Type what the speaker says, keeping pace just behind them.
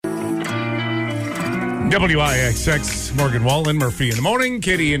WIXX, Morgan Wallen, Murphy in the morning.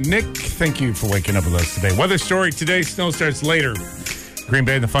 Katie and Nick, thank you for waking up with us today. Weather story today, snow starts later. Green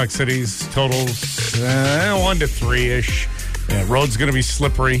Bay and the Fox Cities, totals 1 to 3-ish. Yeah, road's going to be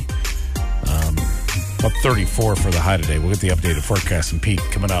slippery. About 34 for the high today. We'll get the updated forecast and peak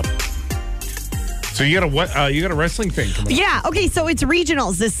coming up. So you got a wrestling thing coming up. Yeah, okay, so it's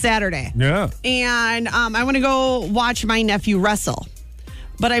regionals this Saturday. Yeah. And I want to go watch my nephew wrestle.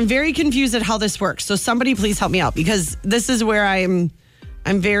 But I'm very confused at how this works. So somebody please help me out because this is where I'm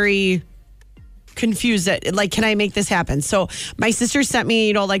very confused at, like, can I make this happen? So my sister sent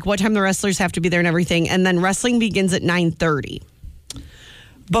me, like what time the wrestlers have to be there and everything. And then wrestling begins at 9:30.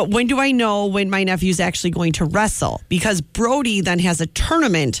 But when do I know when my nephew's actually going to wrestle? Because Brody then has a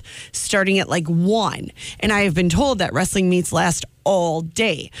tournament starting at like 1. And I have been told that wrestling meets last all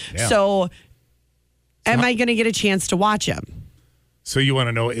day. Yeah. So am I going to get a chance to watch him? So you want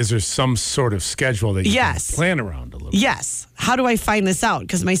to know, is there some sort of schedule that you can plan around a little bit? Yes. How do I find this out?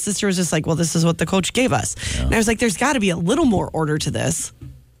 Because my sister was just like, well, this is what the coach gave us. Yeah. And I was like, there's got to be a little more order to this.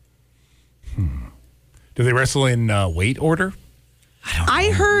 Do they wrestle in weight order? I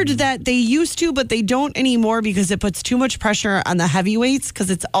heard that they used to, but they don't anymore because it puts too much pressure on the heavyweights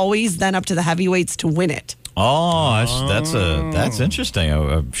because it's always then up to the heavyweights to win it. Oh, that's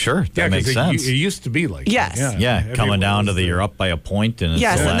interesting. Sure, that makes sense. It used to be like yes, that. Yeah, coming down to you're up by a point and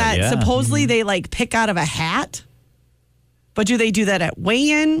yes, and that supposedly they like pick out of a hat. But do they do that at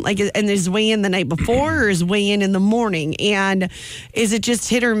weigh-in? Like, and is weigh-in the night before or is weigh-in in the morning? And is it just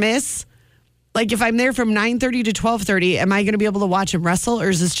hit or miss? Like, if I'm there from 9:30 to 12:30, am I going to be able to watch him wrestle, or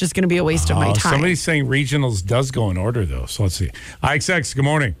is this just going to be a waste of my time? Somebody's saying regionals does go in order, though. So let's see. IXX, good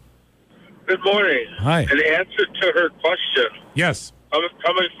morning. Good morning. Hi. In answer to her question, yes, I'm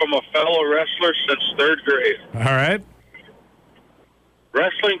coming from a fellow wrestler since 3rd grade. All right.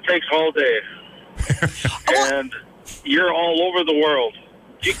 Wrestling takes all day, and you're all over the world.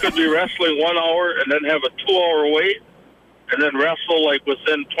 You could be wrestling 1 hour and then have a 2-hour wait, and then wrestle like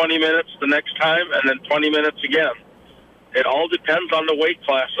within 20 minutes the next time, and then 20 minutes again. It all depends on the weight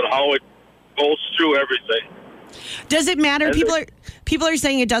class and how it goes through everything. Does it matter? People are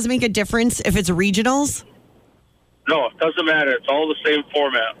saying it does make a difference if it's regionals? No, it doesn't matter. It's all the same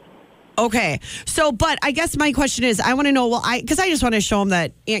format. Okay. So, but I guess my question is, I want to know, because I just want to show him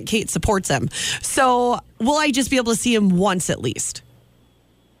that Aunt Kate supports him. So, will I just be able to see him once at least?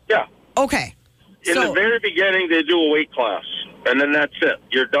 Yeah. Okay. In the very beginning, they do a weight class, and then that's it.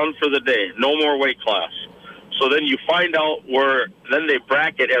 You're done for the day. No more weight class. So then you find out then they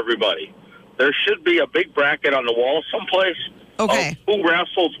bracket everybody. There should be a big bracket on the wall someplace. Okay. Of who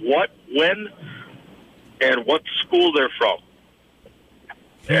wrestles what, when, and what school they're from.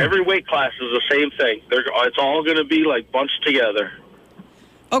 Every weight class is the same thing. It's all going to be like bunched together.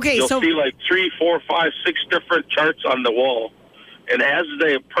 Okay, You'll see like 3, 4, 5, 6 different charts on the wall. And as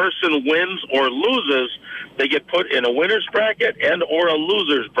the person wins or loses, they get put in a winner's bracket and or a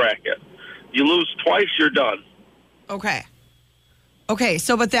loser's bracket. You lose twice, you're done. Okay. Okay,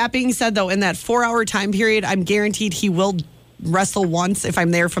 so but that being said, though, in that 4-hour time period, I'm guaranteed he will wrestle once if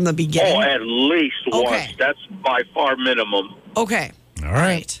I'm there from the beginning. Oh, at least once. That's by far minimum. Okay. All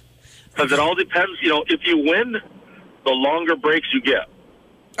right. Because it all depends. If you win, the longer breaks you get.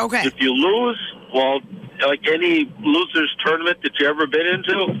 Okay. If you lose, well, like any loser's tournament that you ever been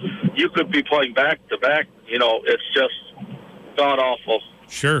into, you could be playing back to back. It's just god awful.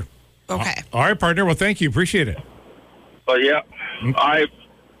 Sure. Okay. All right, partner. Well, thank you. Appreciate it. But yeah, I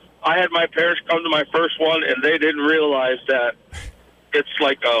had my parents come to my first one, and they didn't realize that it's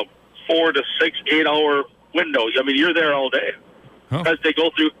like a 4 to 6, 8 hour window. I mean, you're there all day because they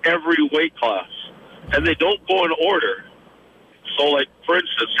go through every weight class, and they don't go in order. So, like, for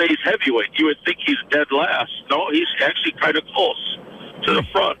instance, say he's heavyweight. You would think he's dead last. No, he's actually kind of close to the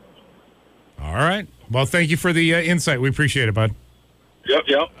front. All right. Well, thank you for the insight. We appreciate it, bud. Yep.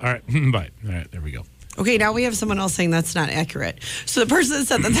 All right. Bye. All right. There we go. Okay, now we have someone else saying that's not accurate. So the person that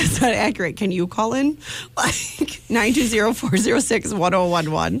said that that's not accurate, can you call in? Like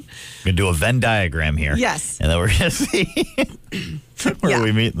 920-406-1011. We're going to do a Venn diagram here. Yes. And then we're going to see where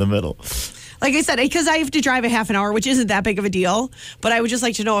we meet in the middle. Like I said, because I have to drive a half an hour, which isn't that big of a deal, but I would just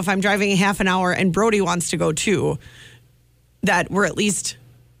like to know if I'm driving a half an hour and Brody wants to go too, that we're at least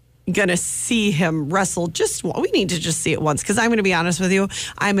going to see him wrestle we need to just see it once, because I'm going to be honest with you,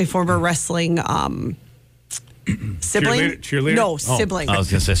 I'm a former wrestling sibling. Cheerleader? No, sibling. I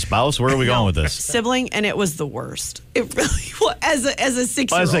was going to say spouse. Where are we going with this? Sibling, and it was the worst. It really was. As a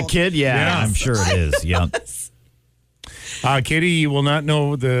 6-year-old. As a kid, yeah, I'm sure it is. Yeah. Katie, you will not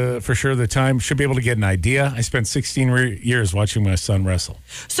know for sure the time. Should be able to get an idea. I spent 16 years watching my son wrestle.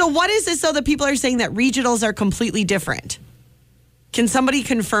 So what is this, though, that people are saying that regionals are completely different? Can somebody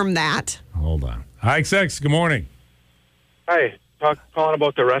confirm that? Hold on. XX, good morning. Hi, calling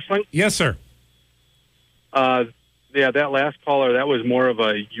about the wrestling? Yes, sir. That last caller, that was more of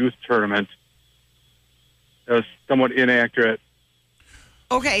a youth tournament. That was somewhat inaccurate.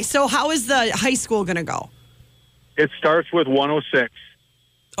 Okay, so how is the high school going to go? It starts with 106.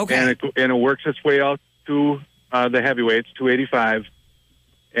 Okay. And it works its way out to the heavyweights, 285.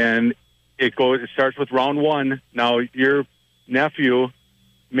 And it starts with round one. Now, your nephew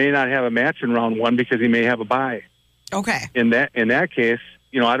may not have a match in round one because he may have a bye. Okay. In that case,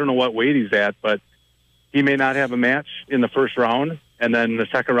 I don't know what weight he's at, but he may not have a match in the first round, and then the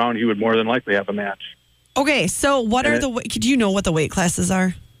second round he would more than likely have a match. Okay, so what are do you know what the weight classes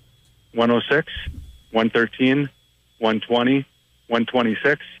are? 106, 113, 120,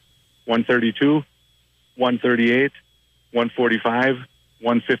 126, 132, 138, 145,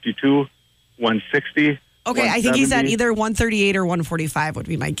 152, 160. Okay, I think he's at either 138 or 145 would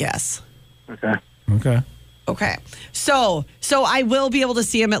be my guess. Okay. So I will be able to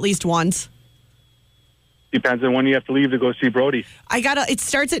see him at least once. Depends on when you have to leave to go see Brody. It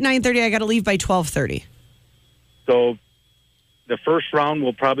starts at 9:30. I got to leave by 12:30. So the first round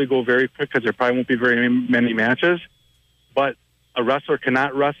will probably go very quick because there probably won't be very many matches. But a wrestler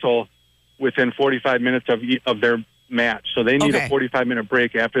cannot wrestle within 45 minutes of their match. So they need a 45-minute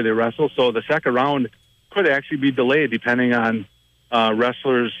break after they wrestle. So the second round could actually be delayed depending on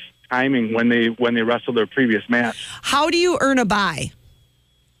wrestlers' timing when they wrestle their previous match. How do you earn a bye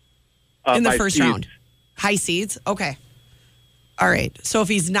in the first seeds. round? High seeds? Okay. All right. So if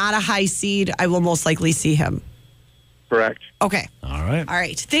he's not a high seed, I will most likely see him. Correct. Okay. All right. All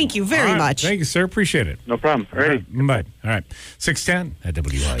right. Thank you very much. Thank you, sir. Appreciate it. No problem. All right. Bye. All right. 610 at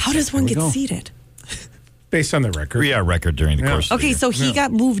WI. How does one get seated? Based on the record. Yeah, record during the course of the year. So he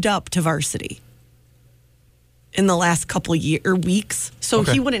got moved up to varsity in the last couple of weeks. So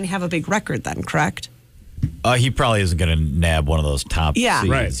he wouldn't have a big record then, correct? He probably isn't going to nab one of those top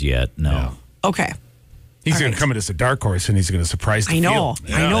seeds yet. No. Yeah. Okay. He's going to come in as a dark horse, and he's going to surprise the field.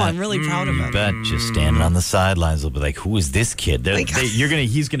 I know. I'm really proud of him. Bet just standing on the sidelines, they'll be like, "Who is this kid?"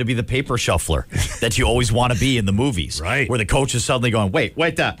 He's going to be the paper shuffler that you always want to be in the movies, right? Where the coach is suddenly going, "Wait,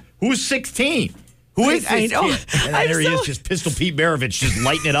 who's 16? Who is this kid?" And then he is, just Pistol Pete Maravich, just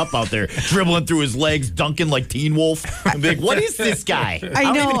lighting it up out there, dribbling through his legs, dunking like Teen Wolf. And be like, "What is this guy? I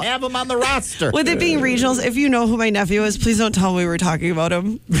don't even have him on the roster." With it being regionals, if you know who my nephew is, please don't tell me we were talking about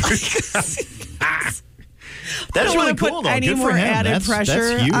him. That's really cool, though. Any Good more for him. added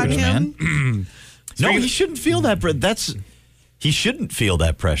pressure that's huge, on him? Man. No, he shouldn't feel that. He shouldn't feel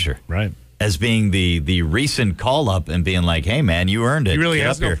that pressure, right? As being the recent call up and being like, "Hey, man, you earned it." He really Get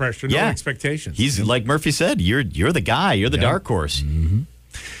has up no here. pressure, no expectations. He's like Murphy said. You're the guy. You're the dark horse. Mm-hmm.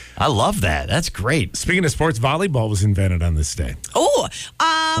 I love that. That's great. Speaking of sports, volleyball was invented on this day.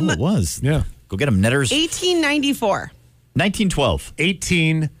 It was. Yeah. Go get them, Netters. 1894. 1912.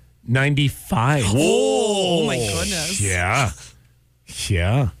 1895. Oh my goodness. Yeah.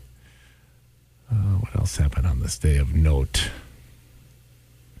 What else happened on this day of note?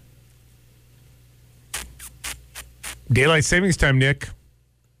 Daylight savings time, Nick.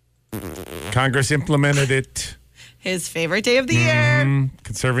 Congress implemented it. His favorite day of the year.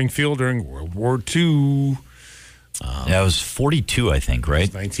 Conserving fuel during World War II. That was 42, I think,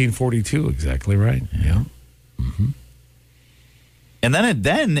 right? 1942, exactly right. Yeah. Mm-hmm. And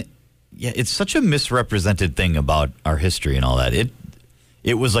then it's such a misrepresented thing about our history and all that.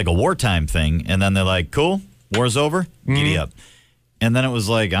 It was like a wartime thing, and then they're like, "Cool, war's over, giddy up." And then it was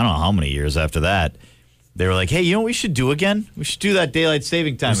like, I don't know how many years after that, they were like, "Hey, you know what we should do again? We should do that daylight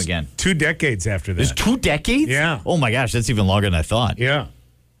saving time again." 2 decades after that. It was 2 decades? Yeah. Oh my gosh, that's even longer than I thought. Yeah.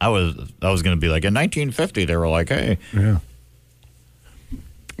 I was going to be like, in 1950, they were like, "Hey." Yeah.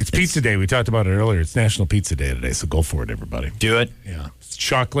 It's Pizza Day. We talked about it earlier. It's National Pizza Day today, so go for it, everybody. Do it. Yeah. It's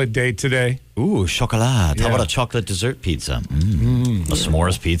Chocolate Day today. Ooh, chocolate. Yeah. How about a chocolate dessert pizza? A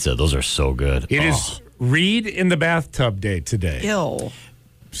s'mores pizza. Those are so good. It is Read in the Bathtub Day today. Ew.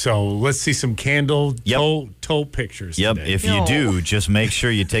 So let's see some candle toe pictures today. If you do, just make sure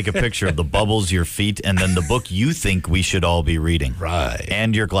you take a picture of the bubbles, your feet, and then the book you think we should all be reading. Right.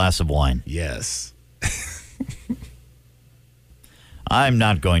 And your glass of wine. Yes. I'm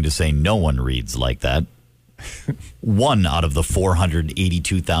not going to say no one reads like that. 1 out of the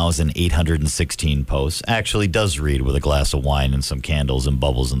 482,816 posts actually does read with a glass of wine and some candles and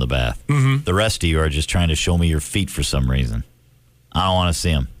bubbles in the bath. Mm-hmm. The rest of you are just trying to show me your feet for some reason. I don't want to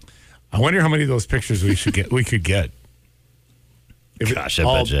see them. I wonder how many of those pictures we could get. Gosh, I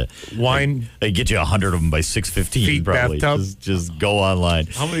all bet you. wine. They get you 100 of them by 6:15 Feet probably. bathtub. Just go online.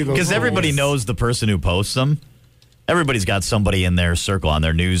 How many of those Because everybody rolls? knows the person who posts them. Everybody's got somebody in their circle on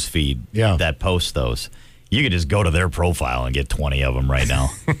their news feed that posts those. You could just go to their profile and get 20 of them right now.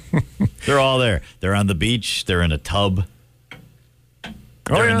 They're all there. They're on the beach. They're in a tub.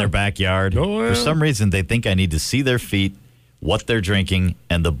 They're in their backyard. Oh, yeah. For some reason, they think I need to see their feet, what they're drinking,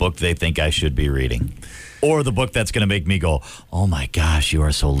 and the book they think I should be reading. Or the book that's going to make me go, oh my gosh, you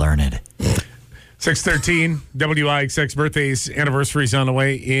are so learned. 6:13, WIXX birthdays, anniversaries on the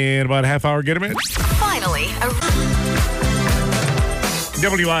way in about a half hour. Get them in. Finally,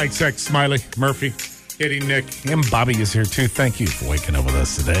 WIXX, Smiley, Murphy, Katie, Nick, and Bobby is here too. Thank you for waking up with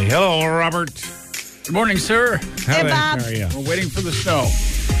us today. Hello, Robert. Good morning, sir. How Bob. are you? We're waiting for the snow.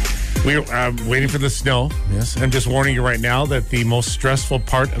 We're waiting for the snow. Yes. I'm just warning you right now that the most stressful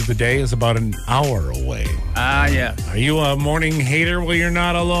part of the day is about an hour away. Yeah. Are you a morning hater? Well, you're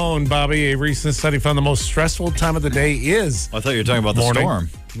not alone, Bobby. A recent study found the most stressful time of the day is I thought you were talking about the morning. storm.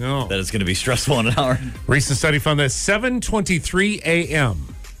 No. That it's going to be stressful in an hour. Recent study found that 7:23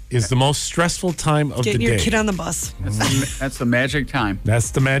 a.m. is the most stressful time of Getting the your day. kid on the bus. That's the magic time.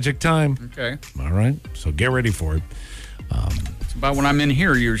 That's the magic time. Okay. All right. So get ready for it. It's about when I'm in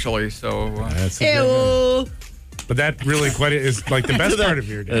here usually, so... That's Ew. But that really quite is like the best part of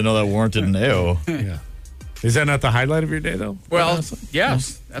your I day. didn't know that warranted an ew. Yeah. Is that not the highlight of your day, though? well, Honestly?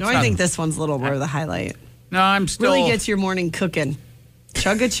 yes. That's No, I think this one's a little more of the highlight. No, I'm still... Really gets your morning cooking.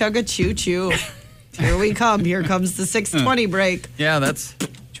 Chugga, chugga, choo, choo. Here we come. Here comes the 6:20 break. Yeah, that's...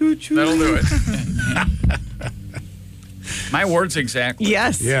 That'll do it. My words exactly.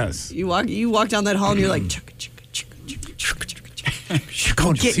 Yes. Yes. You walk down that hall and you're like, chugga, chugga, chugga, chugga, chugga, chugga. You're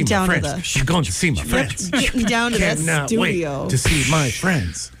going to Getting see my down to friends. You're going to see my friends. Getting down to that Cannot studio. wait to see my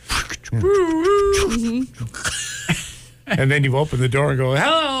friends. And then you open the door and go,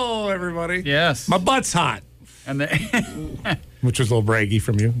 hello, everybody. Yes. My butt's hot. And Which was a little braggy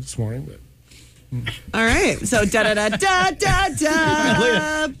from you this morning. But All right. So da da da da da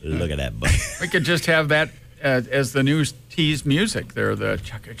da. Look at that butt. we could just have that as the news tease music there, the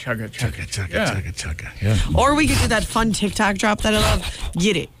chugga, chugga, chugga. chugga, Yeah. chugga, chugga. Yeah. Or we could do that fun TikTok drop that I love.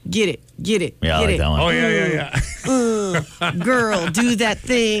 Get it, get it, get it, Yeah, I get like it. that one. Oh, yeah. Girl, do that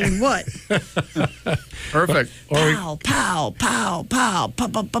thing. What? Perfect. Pow, pow, pow, pow, pow,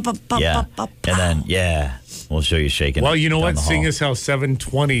 pow, pow, pow, pow, Yeah. pow, pow, And then, we'll show you shaking. Well, you know down what? the Seeing hall. as how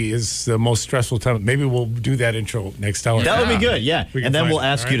 7:20 is the most stressful time, maybe we'll do that intro next hour. That would be good, yeah. We can And then find we'll it,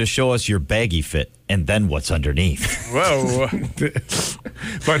 ask all you right? to show us your baggy fit and then what's underneath. Whoa.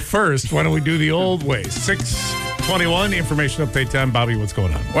 But first, why don't we do the old way? 6:21, information update time. Bobby, what's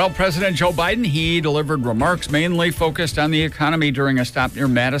going on? Well, President Joe Biden, he delivered remarks mainly focused on the economy during a stop near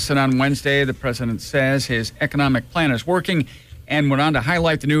Madison on Wednesday. The president says his economic plan is working and went on to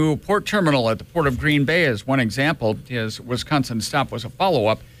highlight the new port terminal at the Port of Green Bay as one example. His Wisconsin stop was a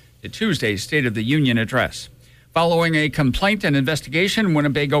follow-up to Tuesday's State of the Union address. Following a complaint and investigation,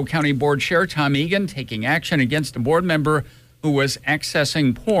 Winnebago County Board Chair Tom Egan taking action against a board member who was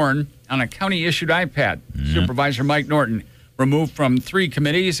accessing porn on a county-issued iPad. Supervisor Mike Norton removed from 3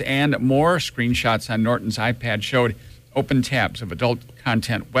 committees and more. Screenshots on Norton's iPad showed open tabs of adult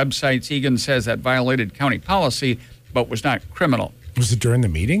content websites. Egan says that violated county policy, but was not criminal. Was it during the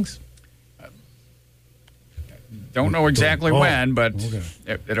meetings? Don't know exactly Oh, when, but okay.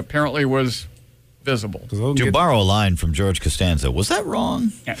 it apparently was visible. 'Cause they'll To get- borrow a line from George Costanza, was that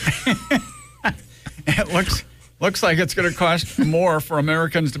wrong? It looks like it's going to cost more for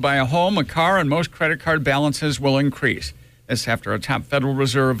Americans to buy a home, a car, and most credit card balances will increase. This after a top Federal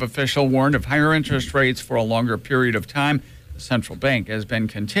Reserve official warned of higher interest rates for a longer period of time. The central bank has been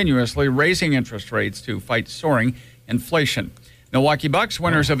continuously raising interest rates to fight soaring inflation. Milwaukee Bucks,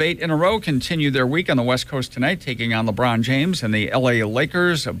 winners of 8 in a row, continue their week on the West Coast tonight, taking on LeBron James and the LA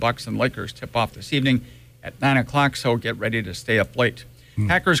Lakers. Bucks and Lakers tip off this evening at 9 o'clock, so get ready to stay up late.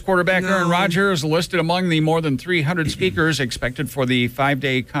 Packers quarterback Aaron Rodgers listed among the more than 300 speakers expected for the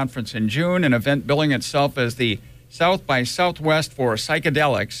 5-day conference in June, an event billing itself as the South by Southwest for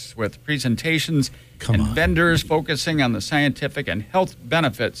psychedelics, with presentations and vendors focusing on the scientific and health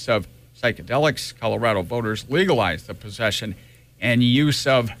benefits of psychedelics. Colorado voters legalized the possession and use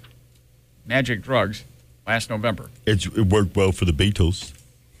of magic drugs last November. It worked well for the Beatles.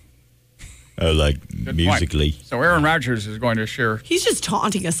 Like Good musically. point. So Aaron Rodgers is going to share He's just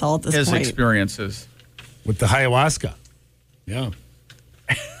taunting us all at this his point. experiences. with the ayahuasca. Yeah.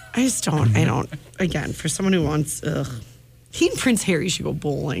 I don't. Again, for someone who wants, he and Prince Harry should go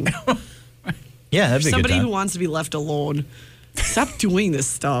bowling. Yeah, that'd be a good Somebody time. who wants to be left alone. Stop doing this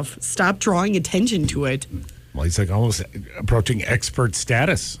stuff. Stop drawing attention to it. Well, he's like almost approaching expert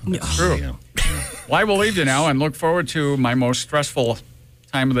status. True. Yeah. Well, I will leave you now and look forward to my most stressful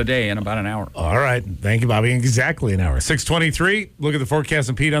time of the day in about an hour. All right. Thank you, Bobby. Exactly an hour. 6:23. Look at the forecast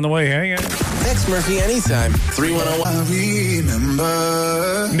and Pete on the way. Hang on. Next Murphy anytime. 310.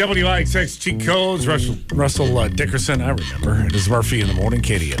 I remember. WIXX cheat codes. Russell Dickerson. I remember. It is Murphy in the morning.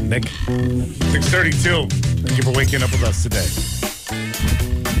 Katie and Nick. 6:32. Thank you for waking up with us today.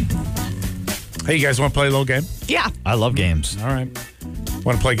 Hey, you guys want to play a little game? Yeah. I love games. All right.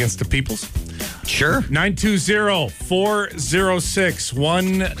 Want to play against the peoples? Sure.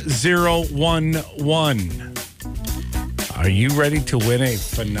 920-406-1011. Are you ready to win a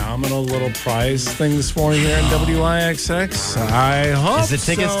phenomenal little prize thing this morning here on WIXX? I hope Is it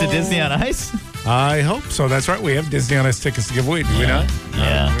tickets to Disney on Ice? I hope so. That's right. We have Disney on Ice tickets to give away. Do we not?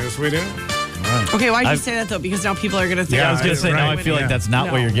 Yeah. Yes, we do. All right. Okay, why'd you I've- say that, though? Because now people are going to think... Yeah, I was going to say, now I feel like that's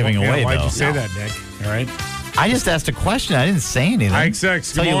not what you're giving Yeah, away, why'd though. you say that, Nick? All right. I just asked a question. I didn't say anything. IXX,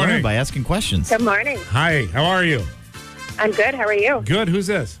 That's how good you learn morning. by asking questions. Good morning. Hi, how are you? I'm good. How are you? Good. Who's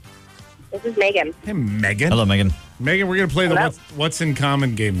this? This is Megan. Hey, Megan. Hello, Megan. Megan, we're going to play the Hello. What's in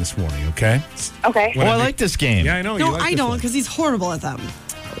Common game this morning, okay? Okay. What Oh, I I like this game. Yeah, I know. No, you like I this don't, one. because he's horrible at them.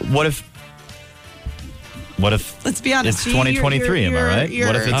 What if Let's be honest. it's See, 2023, am I right?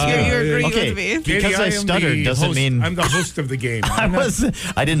 What if it's You're agreeing okay. with me. Katie, Because I am stuttered the doesn't host- mean- I'm the host of the game.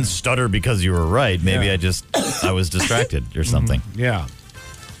 I didn't stutter because you were right. Maybe Yeah. I was distracted or something. Yeah.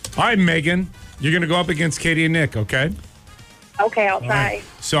 All right, Megan, you're going to go up against Katie and Nick, okay? Okay, I'll All try. right.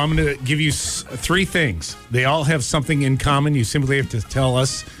 So I'm going to give you three things. They all have something in common. You simply have to tell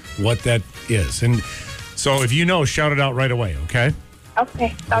us what that is. And so if you know, shout it out right away, okay?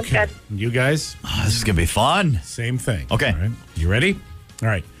 Okay, sounds good. You guys, Oh, this is gonna be fun. same thing. Okay. All right. You ready? All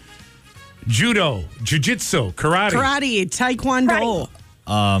right. Judo, jiu-jitsu, karate. Karate, taekwondo.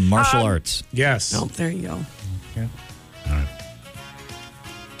 Martial arts. Yes. Oh, there you go. Okay. All right.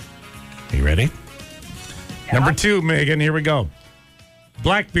 Are you ready? Number 2, Megan. Here we go.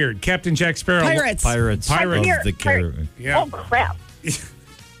 Blackbeard, Captain Jack Sparrow. Pirates. Pirates Pirates. of the Caribbean. Yeah. Oh, crap.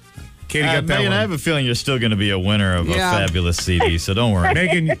 Katie got that Megan, one. I have a feeling you're still going to be a winner of Yeah. a fabulous CD, so don't worry.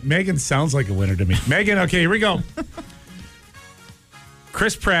 Megan sounds like a winner to me. Megan, okay, here we go.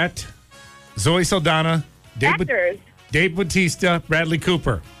 Chris Pratt, Zoe Saldana, Actors. Dave Bautista, Bradley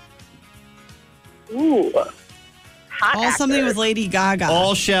Cooper. Ooh. Hot All something actors. with Lady Gaga.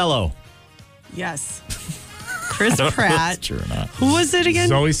 All shallow. Yes. Chris I don't know if Pratt. that's true or not. Who was it again?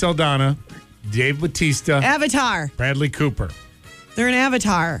 Zoe Saldana, Dave Bautista, Avatar. Bradley Cooper. They're in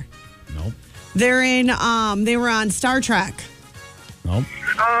Avatar. Nope. They're in, they were on Star Trek. Nope.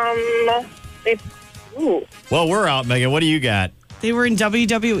 They, ooh. Well, we're out, Megan. What do you got? They were in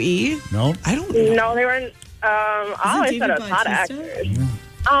WWE. Nope. I don't know. No, they were in, I said it was hot actors.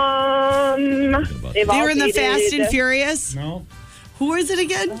 They They were in the Fast and Furious. No. Who is it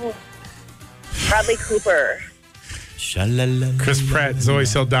again? Bradley Cooper. Chris Pratt, Zoe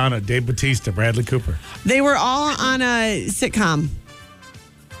Saldana, Dave Bautista, Bradley Cooper. They were all on a sitcom.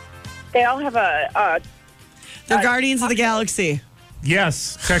 They all have a They're Guardians of the Galaxy.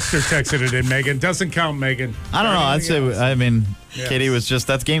 Yes. Texter texted it in, Megan. Doesn't count, Megan. I don't know. I'd say, I mean, Yes. Katie was just,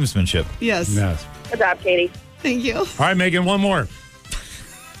 that's gamesmanship. Yes. Yes. good job, Katie. Thank you. All right, Megan, one more.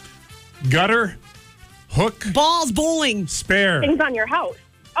 Gutter, hook, Balls bowling. spare. Things on your house.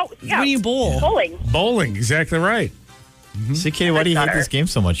 Oh, yeah. When you bowl. Bowling. Bowling, exactly right. See, Katie, why do you hate Gutter. this game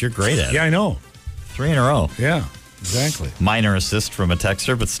so much? You're great at it. Yeah, I know. 3 in a row. Yeah, exactly. Minor assist from a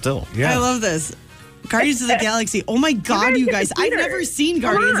texter, but still. Yeah. I love this. Guardians of the Galaxy. Oh my God, you guys. I've never seen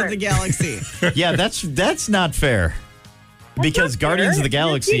Guardians of the Galaxy. Yeah, that's not fair. Because not Guardians fair. of the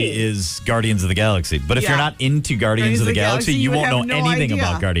Galaxy You're cheating. is Guardians of the Galaxy. But if Yeah. you're not into Guardians of the Galaxy, you would won't have know no anything idea.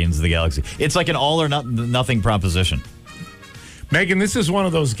 about Guardians of the Galaxy. It's like an all or nothing proposition. Megan, this is one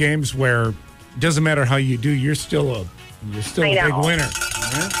of those games where it doesn't matter how you do, you're still a I big know. winner.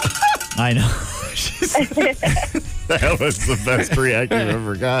 I know. That was the best reaction I've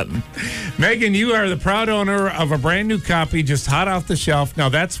ever gotten. Megan, you are the proud owner of a brand new copy, just hot off the shelf. Now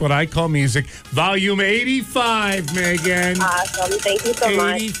that's what I call music. Volume 85, Megan. Awesome. Thank you so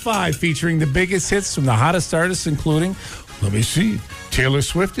much. 85, featuring the biggest hits from the hottest artists, including, let me see, Taylor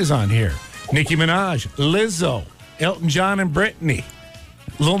Swift is on here, Nicki Minaj, Lizzo, Elton John and Britney,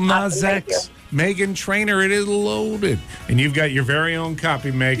 Lil Nas Awesome, thank X, Megan Trainor. It is loaded. And you've got your very own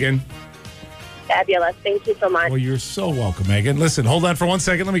copy, Megan. Fabulous. Thank you so much. Well, you're so welcome, Megan. Listen, hold on for 1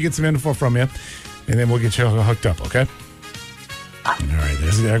 second. Let me get some info from you, and then we'll get you hooked up, okay? All right,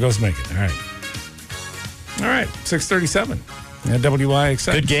 there goes Megan. All right, 6:37 at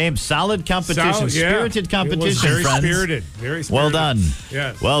WIXX. Good game. Solid competition. Solid, yeah. Spirited It competition, was very friends. spirited. Very spirited. Well done.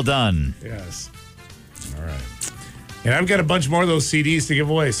 Yes. Well done. Yes. All All right. And I've got a bunch more of those CDs to give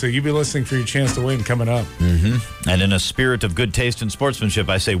away, so you be listening for your chance to win coming up. Mm-hmm. And in a spirit of good taste and sportsmanship,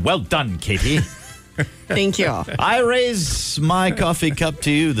 I say, well done, Katie. Thank you. I raise my coffee cup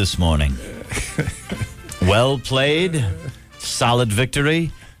to you this morning. Well played, solid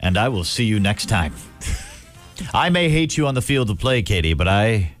victory, and I will see you next time. I may hate you on the field of play, Katie, but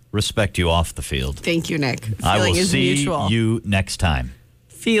I respect you off the field. Thank you, Nick. I will Feeling is see mutual. you next time.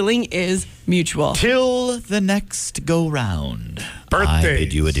 Feeling is mutual. Till the next go round. Birthdays. I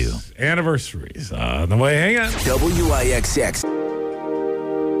bid you adieu. Anniversaries on the way. Hang on. WIXX.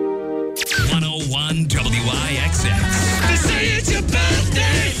 101 WIXX. They say it's your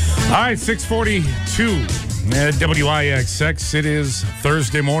birthday. All right, 6:42 at WIXX. It is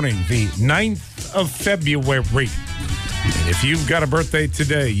Thursday morning, the 9th of February. And if you've got a birthday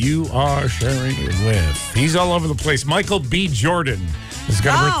today, you are sharing it with. He's all over the place. Michael B. Jordan has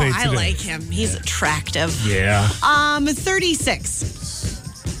got a birthday today. I like him. He's attractive. Yeah. 36.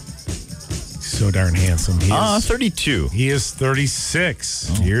 So darn handsome. He is, 32. he is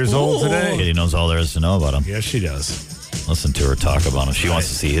 36 years old today. Katie knows all there is to know about him. Yes, she does. Listen to her talk about him. She wants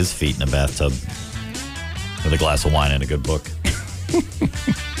to see his feet in a bathtub with a glass of wine and a good book.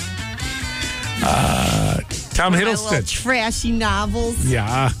 Tom My little Hiddleston. trashy novels.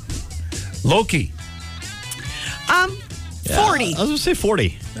 Yeah. Loki. 40. I was going to say 40.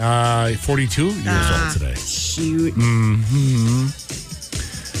 42 years old today. Shoot.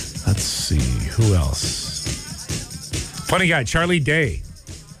 Let's see. Who else? Funny guy, Charlie Day.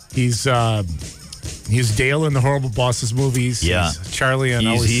 He's Dale in the Horrible Bosses movies. Yeah. He's Charlie and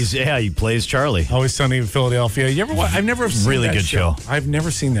He plays Charlie. Always Sunny in Philadelphia. You ever watch? I've never seen Really that good show. I've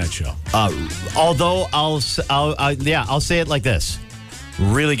never seen that show. Although I'll say it like this.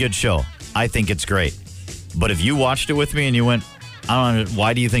 Really good show. I think it's great. But if you watched it with me and you went, I don't know,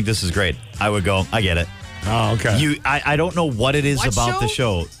 why do you think this is great? I would go, I get it. Oh, okay. I don't know what it is What about the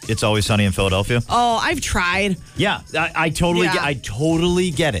show. It's Always Sunny in Philadelphia. Oh, I've tried. Yeah, I totally Yeah.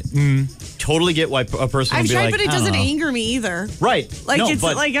 get it. Totally get why a person I've would be tried, like, but it I don't doesn't know. anger me either. Right. Like No, it's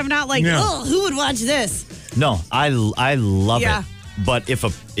but- like I'm not like, Yeah. oh, who would watch this? No, I love Yeah. it. But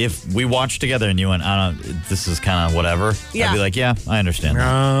if we watched together and you went, I don't, this is kind of whatever. I'd Yeah. be like, yeah, I understand that.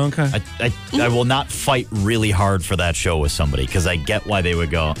 Oh, okay. I will not fight really hard for that show with somebody because I get why they would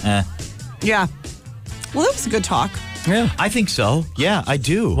go, eh. Yeah. Well, that was a good talk. Yeah. I think so. Yeah, I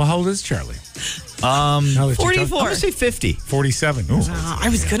do. Well, how old is Charlie? Now that you're 44. I'm going to say 50. 47. years old. I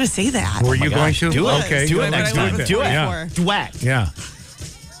was going to say that. Were you going gosh, to? do it. Okay. Do it good. next Let's time. it Do it. then. Yeah. Dwat. Yeah.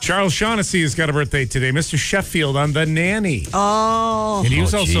 Charles Shaughnessy has got a birthday today. Mr. Sheffield on The Nanny. Oh. And he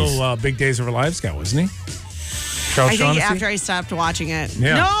was Oh, also geez. Big Days of Our Lives guy, wasn't he? Charles I think Shaughnessy? after I stopped watching it.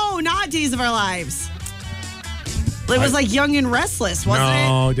 Yeah. No, not Days of Our Lives. It was like Young and Restless, wasn't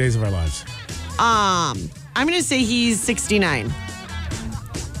No, Days of Our Lives. it? I'm going to say he's 69.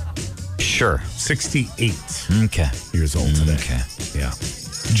 Sure. 68 Okay. years old today. Okay. Yeah.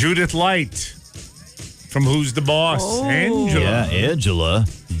 Judith Light from Who's the Boss? Angela. Yeah, Angela.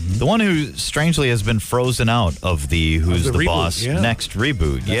 The one who strangely has been frozen out of the Who's the the reboot, Boss yeah. next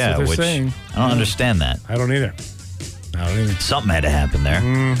reboot. what yeah, they're which saying. I don't understand that. I don't either. Something had to happen there.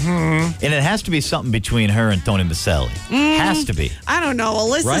 Mm-hmm. And it has to be something between her and Tony Maselli. Has to be. I don't know.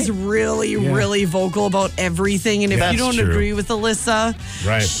 Alyssa's Right? really, really vocal about everything. And if That's you don't true. agree with Alyssa,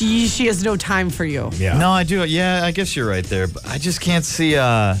 Right. she has no time for you. Yeah. No, I do. Yeah, I guess you're right there. But I just can't see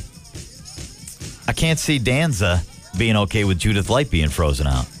I can't see Danza being okay with Judith Light being frozen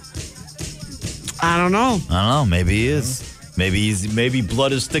out. I don't know. I don't know. Maybe he is. Maybe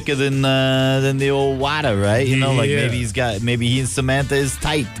blood is thicker than the old water, right? You know, like Yeah. maybe he and Samantha is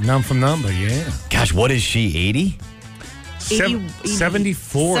tight. Numb from numb, but yeah. Gosh, what is she? 80?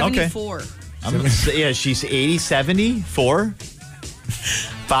 74. 74. Yeah, she's 80, 74,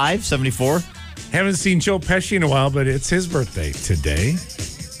 5, 74. Haven't seen Joe Pesci in a while, but it's his birthday today.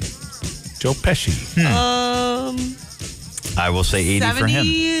 Joe Pesci. I will say 80 for him.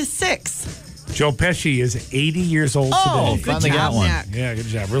 76. Joe Pesci is 80 years old Oh, today. finally got one. Nick. Yeah, good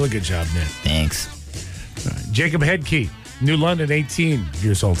job. Really good job, Nick. Thanks. Jacob Hedke, New London, 18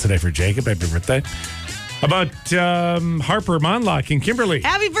 years old today for Jacob. Happy birthday. How about Harper Monlock in Kimberly?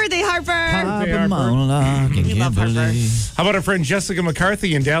 Happy birthday, Harper. Birthday, Harper. We love Harper. How about our friend Jessica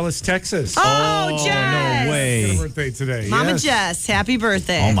McCarthy in Dallas, Texas? Oh, Jess. no Got way. a birthday today. Mama yes. Jess, happy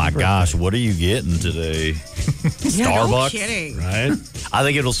birthday. Oh my gosh, what are you getting today? Yeah, no Starbucks? kidding. Right? I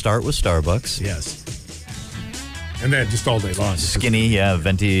think it'll start with Starbucks. Yes. And then just all day long. Skinny, yeah,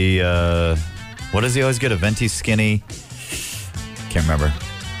 venti. What does he always get? A venti skinny? Can't remember.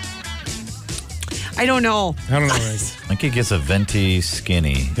 I don't know. I don't know. I think he gets a venti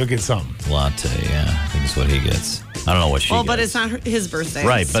skinny He'll get something. latte. Yeah, I think that's what he gets. I don't know what she Well, gets. but it's not his birthday.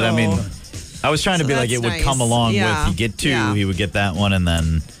 Right, but I so- mean, I was trying to So be like, that's it would nice. come along Yeah. with, you get two, Yeah. he would get that one, and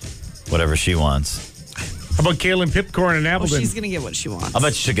then whatever she wants. How about Kaylin Pipcorn and Well, Appleton? she's going to get what she wants. I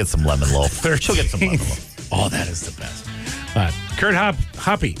bet she'll get some lemon loaf. She'll get some lemon loaf. Oh, that is the best. Kurt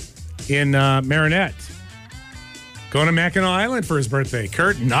Hoppy in Marinette. Going to Mackinac Island for his birthday.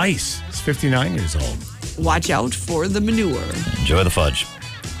 Kurt, nice. He's 59 years old. Watch out for the manure. Enjoy the fudge.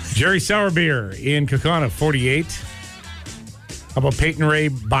 Jerry Sourbeer in Kaukauna, 48. How about Peyton Ray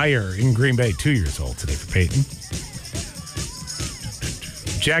Byer in Green Bay, 2 years old today for Peyton.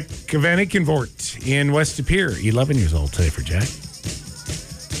 Jack Vanikenvort in West De Pere, 11 years old today for Jack.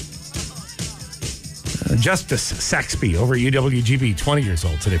 Justice Saxby over at UWGB, 20 years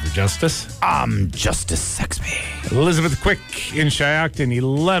old today for Justice. I'm Justice Saxby. Elizabeth Quick in Shiocton,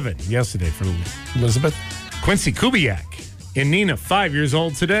 11 yesterday for Elizabeth. Quincy Kubiak in Neenah, 5 years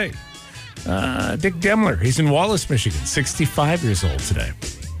old today. Dick Demler, he's in Wallace, Michigan, 65 years old today.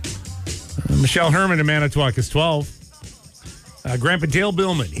 Michelle Herman in Manitowoc is 12. Grandpa Dale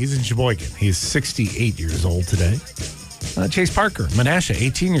Billman, he's in Sheboygan. He's 68 years old today. Chase Parker, Menasha,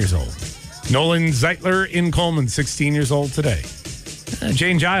 18 years old. Nolan Zeitler in Coleman, 16 years old today.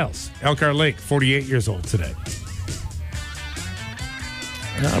 Jane Giles, Elkhart Lake, 48 years old today.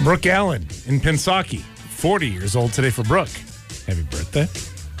 Brooke Allen in Pensaki, 40 years old today for Brooke. Happy birthday.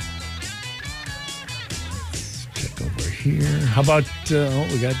 Check over here. How about,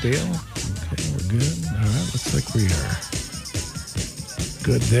 we got Dale. Okay, we're good. All right, looks like we are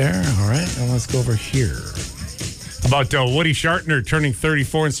good there. All right, now let's go over here. How about Woody Shartner turning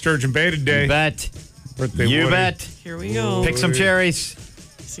 34 in Sturgeon Bay today? You bet. Birthday You Woody. bet. Here we go. Pick some cherries.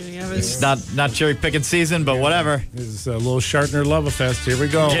 See what we have is- It's not cherry picking season, but whatever. This is a little Shartner love fest. Here we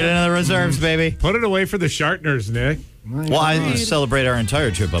go. Get into the reserves, baby. Put it away for the Shartners, Nick. Well, I celebrate our entire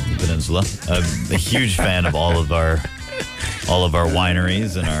trip up the peninsula. I'm a huge fan of all of our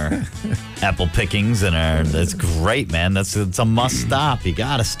wineries and our apple pickings and that's great, man. It's a must stop. You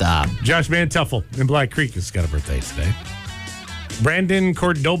gotta stop. Josh Mantuffel in Black Creek has got a birthday today. Brandon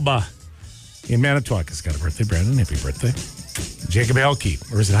Cordoba in Manitowoc has got a birthday. Brandon, happy birthday. Jacob Elke,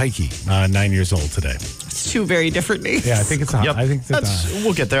 or is it Heike? 9 years old today. It's two very different names. Yeah, I think it's Yep. I think it's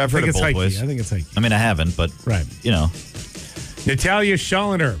We'll get there. I've heard think of it's both Heike. ways. I think it's Heike. I mean, I haven't, but Right. you know. Natalia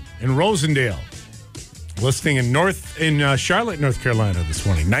Scholliner in Rosendale, listening in Charlotte, North Carolina this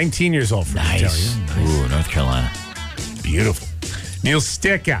morning. 19 years old for Nice. Natalia. Ooh, North Carolina. Beautiful. Neil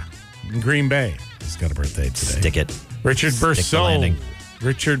Sticka in Green Bay has got a birthday today. Stick it. Richard Stick the Berceau. landing.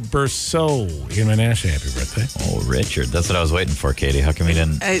 Richard Berceau in Menasha. Happy birthday. Oh, Richard. That's what I was waiting for, Katie. How come you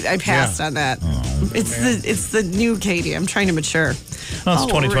didn't? I passed Yeah. on that. It's the new Katie. I'm trying to mature. No, it's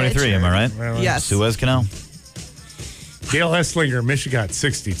 2023, am I right? Well, Yes. Suez Canal. Dale Hesslinger, Michigan,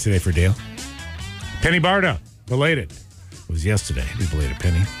 60 today for Dale. Penny Barda, belated. It was yesterday. Happy belated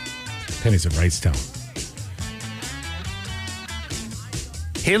Penny. Penny's at Wrightstown.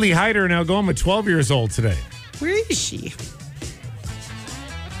 Haley Hyder in Algoma, 12 years old today. Where is she?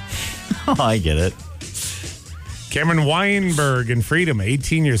 Oh, I get it. Cameron Weinberg in Freedom,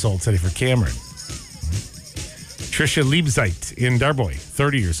 18 years old today for Cameron. Tricia Liebzeit in Darboy,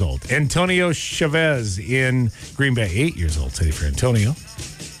 30 years old. Antonio Chavez in Green Bay, 8 years old today for Antonio.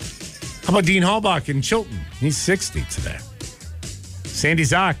 How about Dean Hallbach in Chilton? He's 60 today. Sandy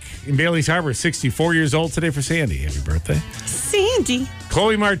Zock in Bailey's Harbor, 64 years old today for Sandy. Happy birthday. Sandy.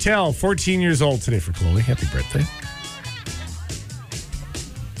 Chloe Martell, 14 years old today for Chloe. Happy birthday.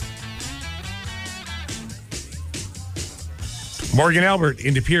 Morgan Albert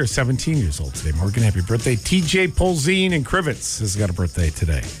in De Pere, 17 years old today. Morgan, happy birthday. TJ Polzine in Crivets has got a birthday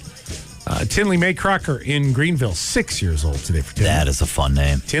today. Tinley May Crocker in Greenville, 6 years old today for Tinley. That is a fun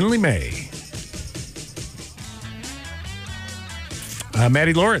name. Tinley May.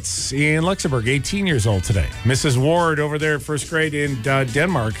 Maddie Loritz in Luxembourg, 18 years old today. Mrs. Ward over there at first grade in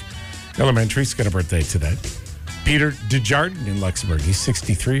Denmark Elementary's got a birthday today. Peter DeJardin in Luxembourg, he's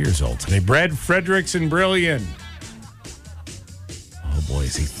 63 years old today. Brad Fredericks in Brillion. Oh boy,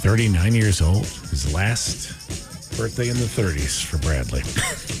 is he 39 years old? His last birthday in the 30s for Bradley.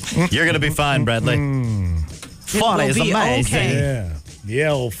 You're going to be fine, Bradley. Fun will is be amazing. okay.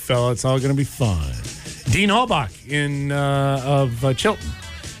 Yeah, old fella, it's all going to be fun. Dean Hallbach of Chilton.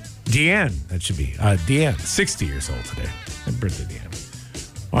 Deanne, that should be. Deanne, 60 years old today. Happy birthday, Deanne.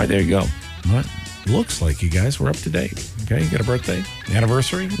 All right, there you go. Well, looks like you guys were up to date. Okay, you got a birthday,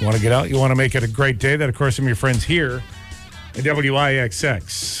 anniversary. You want to get out. You want to make it a great day. That, of course, some of your friends here at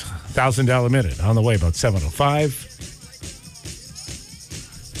WIXX. $1,000 minute on the way, about 7:05.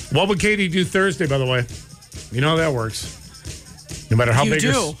 What would Katie do Thursday, by the way? You know how that works. No matter how big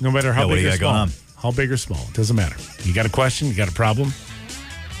or no matter how what big do you or got going small. on? How big or small, it doesn't matter. You got a question, you got a problem.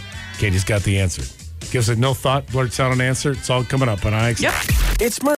 Katie's got the answer. Gives it no thought, blurts out an answer. It's all coming up on IX. Yep. It's